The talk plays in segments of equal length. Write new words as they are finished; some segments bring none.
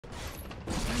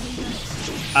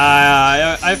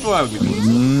I thought I would be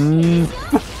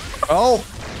close.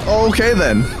 Oh, okay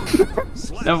then.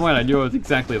 Never mind, I knew it was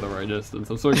exactly the right distance.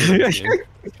 I'm so good at this game.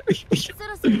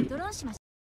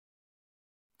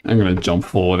 I'm gonna jump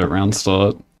forward at round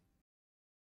start.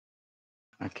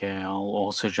 Okay, I'll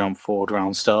also jump forward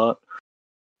round start.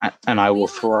 And I will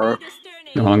throw.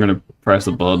 No, I'm gonna press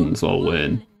a button so I'll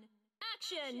win.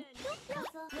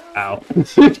 Ow.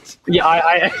 Yeah,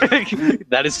 I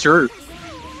that is true.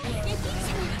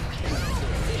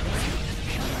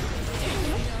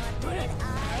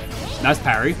 Nice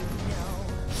parry.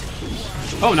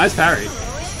 Oh, nice parry.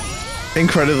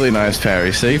 Incredibly nice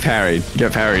parry. See, parried.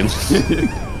 Get parried.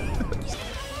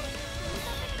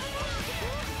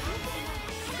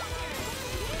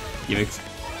 Yikes.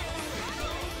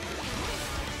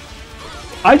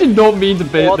 I did not mean to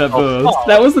bait that burst. Fuck?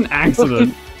 That was an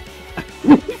accident.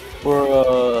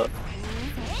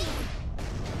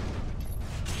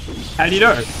 How do you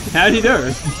know? How do you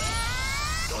know?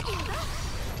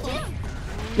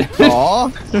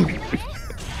 Aww.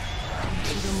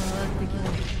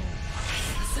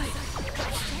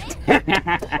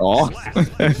 Aww.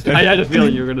 I had a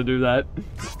feeling you were gonna do that.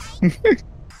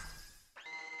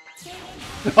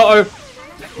 Uh-oh!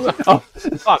 Oh,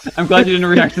 fuck. I'm glad you didn't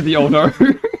react to the oh no.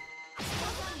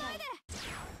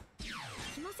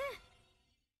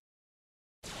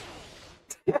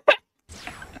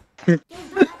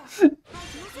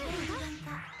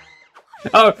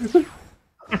 Oh!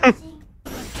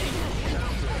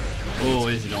 Oh,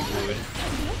 easy don't blow it.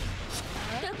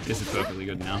 This is perfectly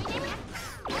good now.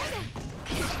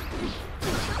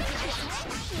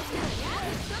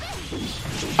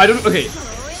 I don't. Okay.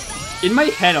 In my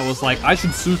head, I was like, I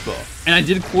should super, and I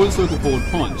did a quarter circle forward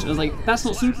punch. And I was like, that's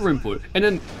not super input. And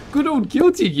then good old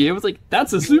Guilty Gear was like,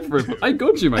 that's a super input. I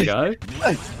got you, my guy.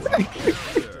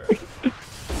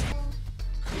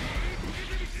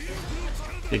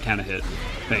 It kind of hit.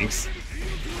 Thanks.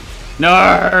 No.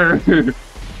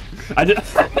 I did.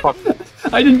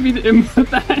 I didn't mean to input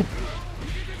that.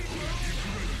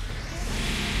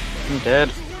 I'm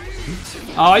dead.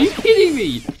 Oh, are you kidding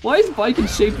me? Why is Viking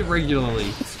shaped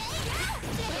irregularly?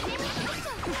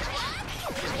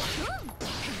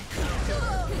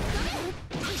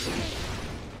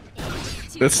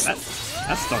 That's stuck.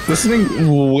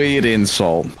 listening weird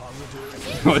insult.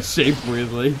 Oh, it's shaped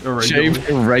weirdly. Shaped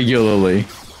irregularly.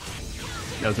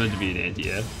 That was meant to be an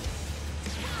anti-air.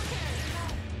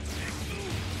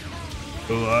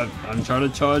 Oh, I'm trying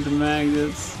to charge the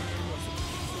magnets.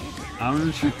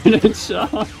 I'm trying to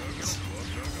charge.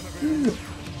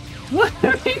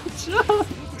 Let me charge.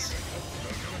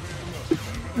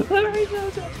 Let me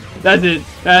charge. That's it.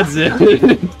 That's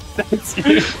it. That's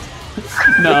it.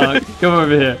 No, come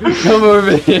over here. Come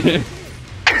over here.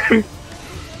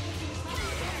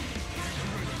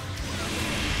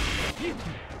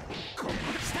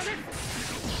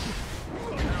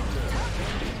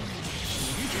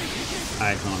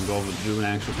 Alright, come on, go over do an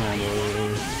actual combo.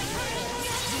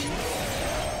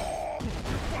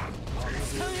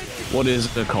 What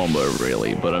is a combo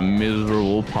really, but a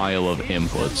miserable pile of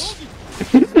inputs?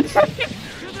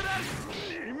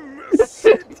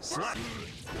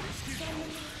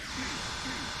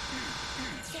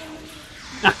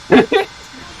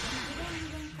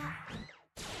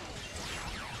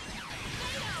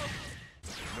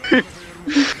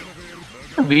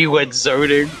 We went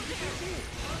zoning.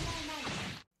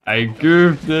 I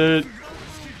goofed it.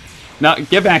 No,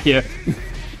 get back here.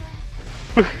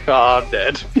 Oh, I'm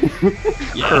dead.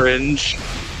 Yeah. Cringe.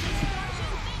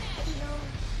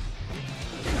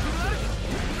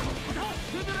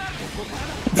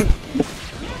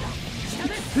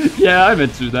 Yeah, I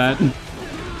meant to do that.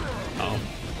 Oh.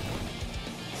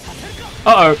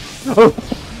 Uh-oh. Oh.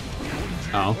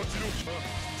 Oh.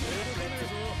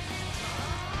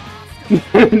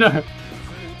 No.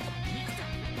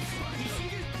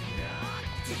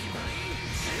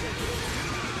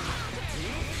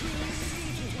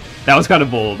 That was kind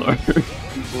of bold, though.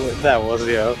 That was,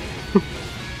 yeah.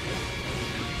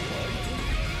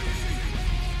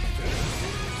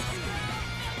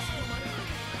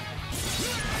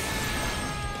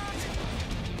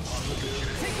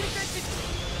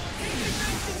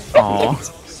 Aww.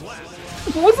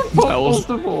 It wasn't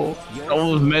possible. That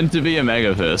was meant to be a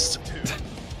Mega Fist.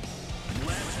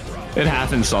 It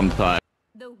happens sometimes.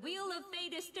 The wheel of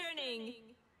fate is turning.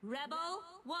 Rebel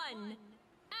 1.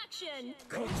 Action.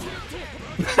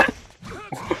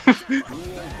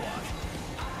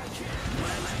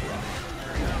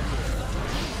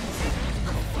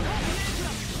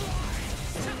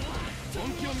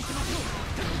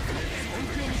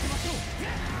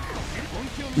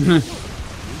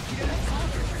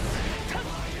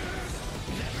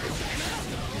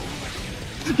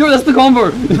 Yo, that's the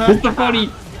combo! That's the funny!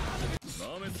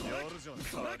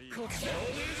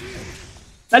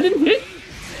 That didn't hit?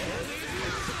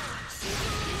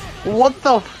 What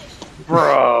the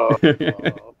bro?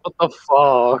 What the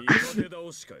fuck?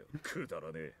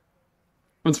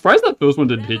 I'm surprised that first one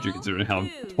didn't hit you considering how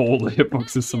tall the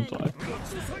hitbox is sometimes.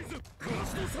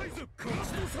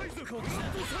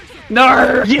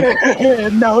 No! Yeah,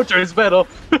 Naoto's better.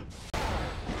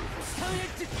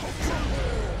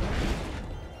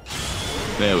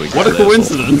 There we go. What a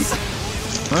coincidence!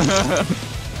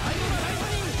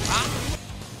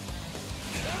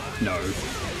 No.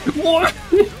 What?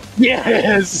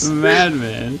 Yes.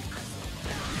 Madman.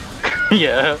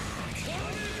 Yeah.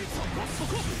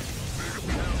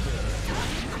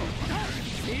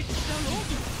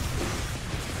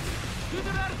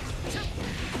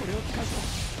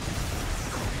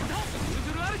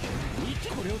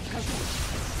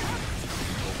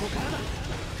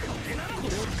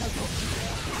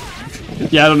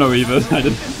 Yeah, I don't know either. I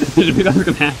didn't think that was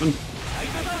gonna happen.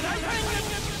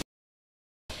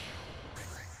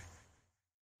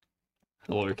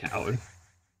 Hello, coward.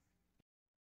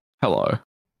 Hello.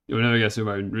 You'll never guess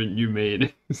who you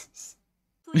made. Please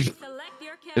select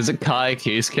your character. Is it Kai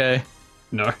Kisuke?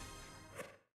 No.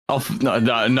 Oh, no.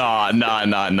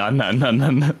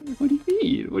 What do you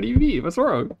mean? What do you mean? What's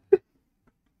wrong?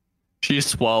 She's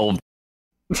 12.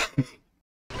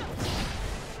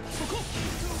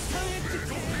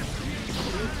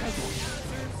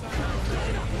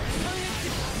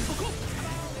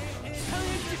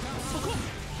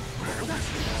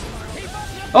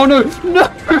 Oh no! No!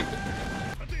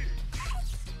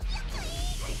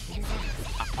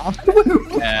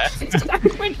 Yeah.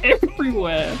 That went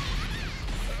everywhere!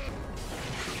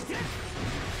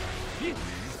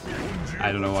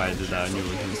 I don't know why I did that. I knew it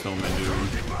was gonna spill my doom.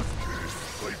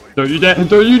 Don't you dare!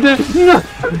 Don't you dare! No!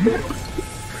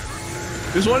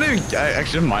 This one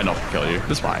actually might not kill you.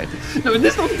 It's fine. No,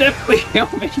 this will definitely kill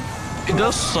me! It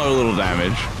does so little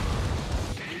damage.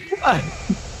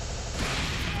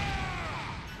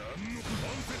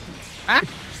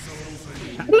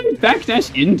 How did I backdash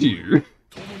into you?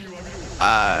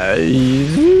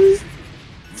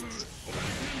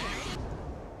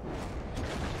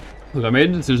 Look, I made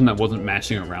a decision that wasn't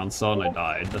mashing around so and I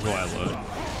died. That's why I learned.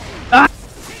 Ah!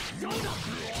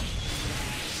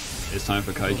 It's time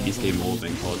for Kaiki's game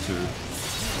morphing part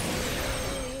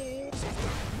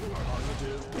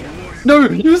 2. No!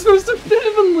 You were supposed to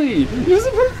heavenly! You were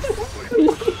supposed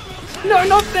to No,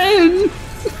 not then!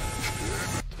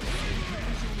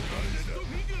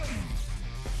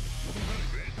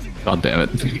 God damn it.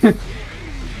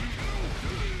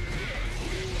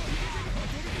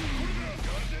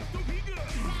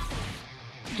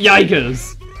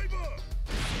 Yikers!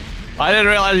 I didn't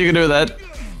realize you could do that.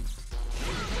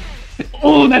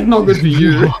 Oh, that's not good for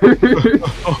you!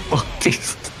 Oh,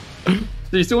 Jesus.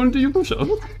 Do you still want to do your push-up?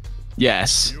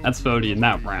 Yes. That's 30 in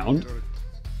that round.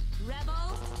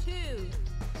 Rebel 2.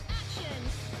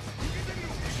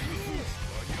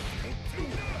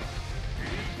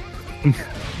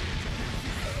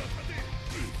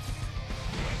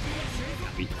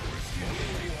 Action.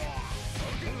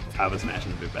 Power smash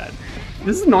is a bit bad.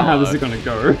 This is not how this is gonna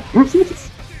go.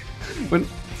 When...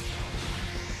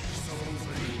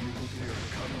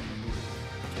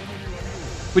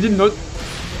 We didn't know.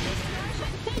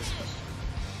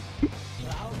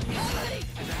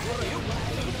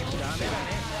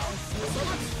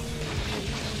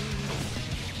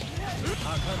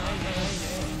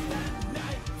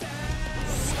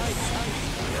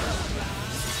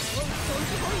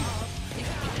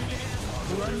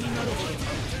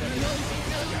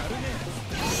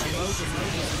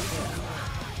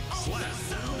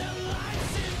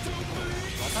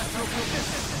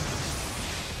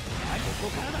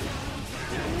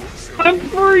 I'm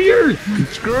for you!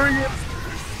 Screwing it.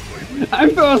 I'm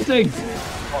fasting!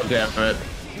 Oh, damn it.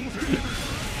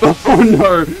 Oh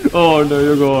no! Oh no,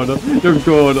 you're gone. You're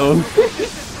gone. Oh.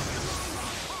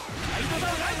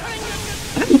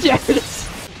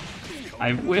 Yes!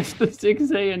 I whiffed the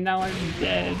 6A and now I'm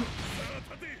dead.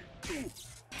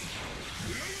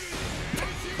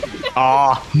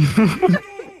 Ah.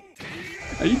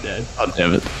 Are you dead? God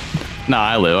damn it. No,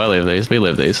 I live these. We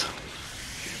live these.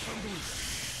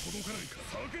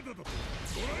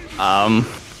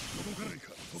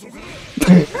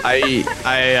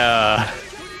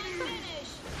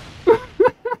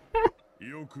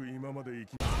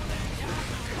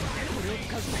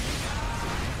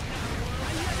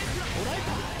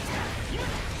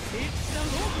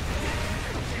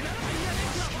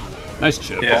 Nice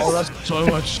chip. Yeah. Oh, that's so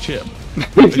much chip.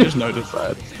 I just noticed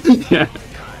that. Yeah.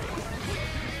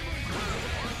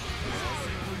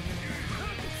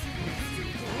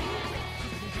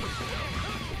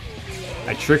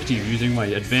 I tricked you using my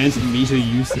advanced meter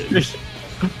usage.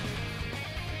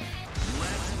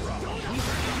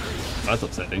 That's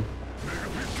upsetting.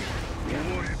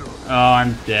 Oh,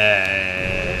 I'm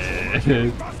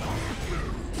dead.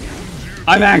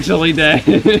 I'm actually dead.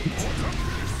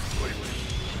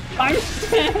 I'm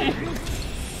dead.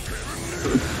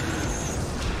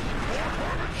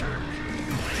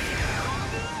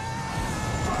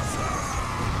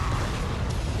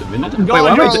 The minute? Wait, why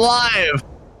am I alive!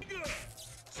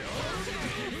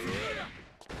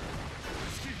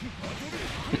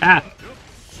 Ah!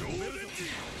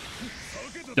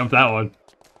 Jump that one.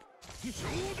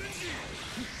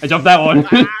 I jumped that one.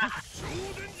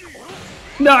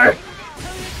 No!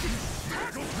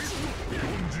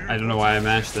 I don't know why I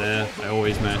mashed there. I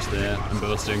always mash there. I'm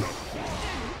bursting.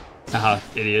 Haha,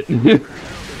 idiot.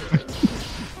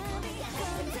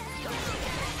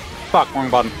 Fuck, wrong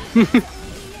button.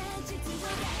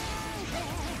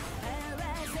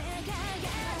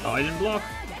 Oh, I didn't block.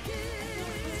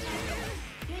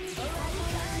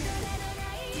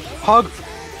 Hug!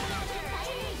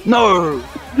 No!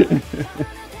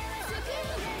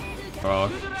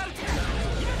 Oh.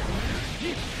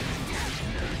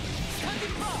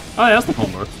 Oh, yeah, that's the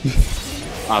combo.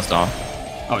 Last star.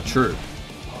 Oh, true.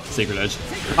 Secret edge.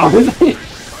 Oh, is it?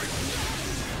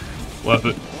 Worth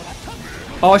it.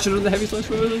 Oh, I should have done the heavy slash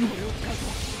version.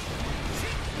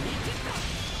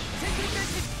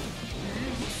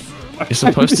 You're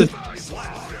supposed to.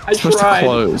 I supposed to tried.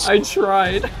 close. I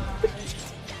tried.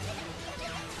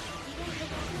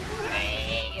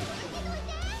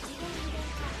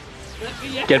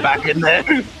 Get back in there!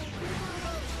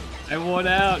 I won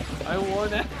out. I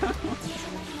won out.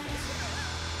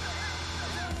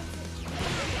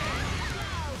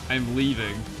 I'm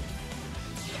leaving.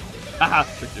 Aha!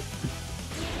 Tricked you.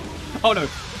 Oh no!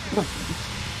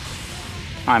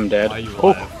 I'm dead. Why are you Oh.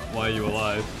 alive? Why are you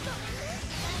alive?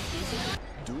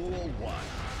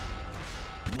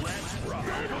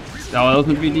 Oh, that was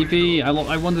meant to be DP.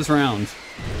 I won this round.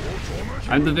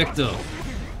 I'm the victor.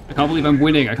 I can't believe I'm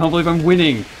winning. I can't believe I'm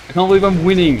winning. I can't believe I'm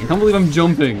winning. I can't believe I'm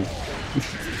jumping.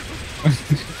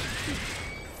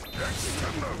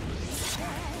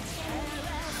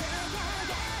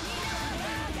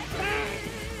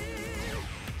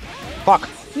 Fuck!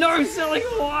 No, silly,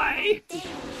 why?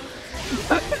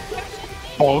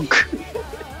 Bonk!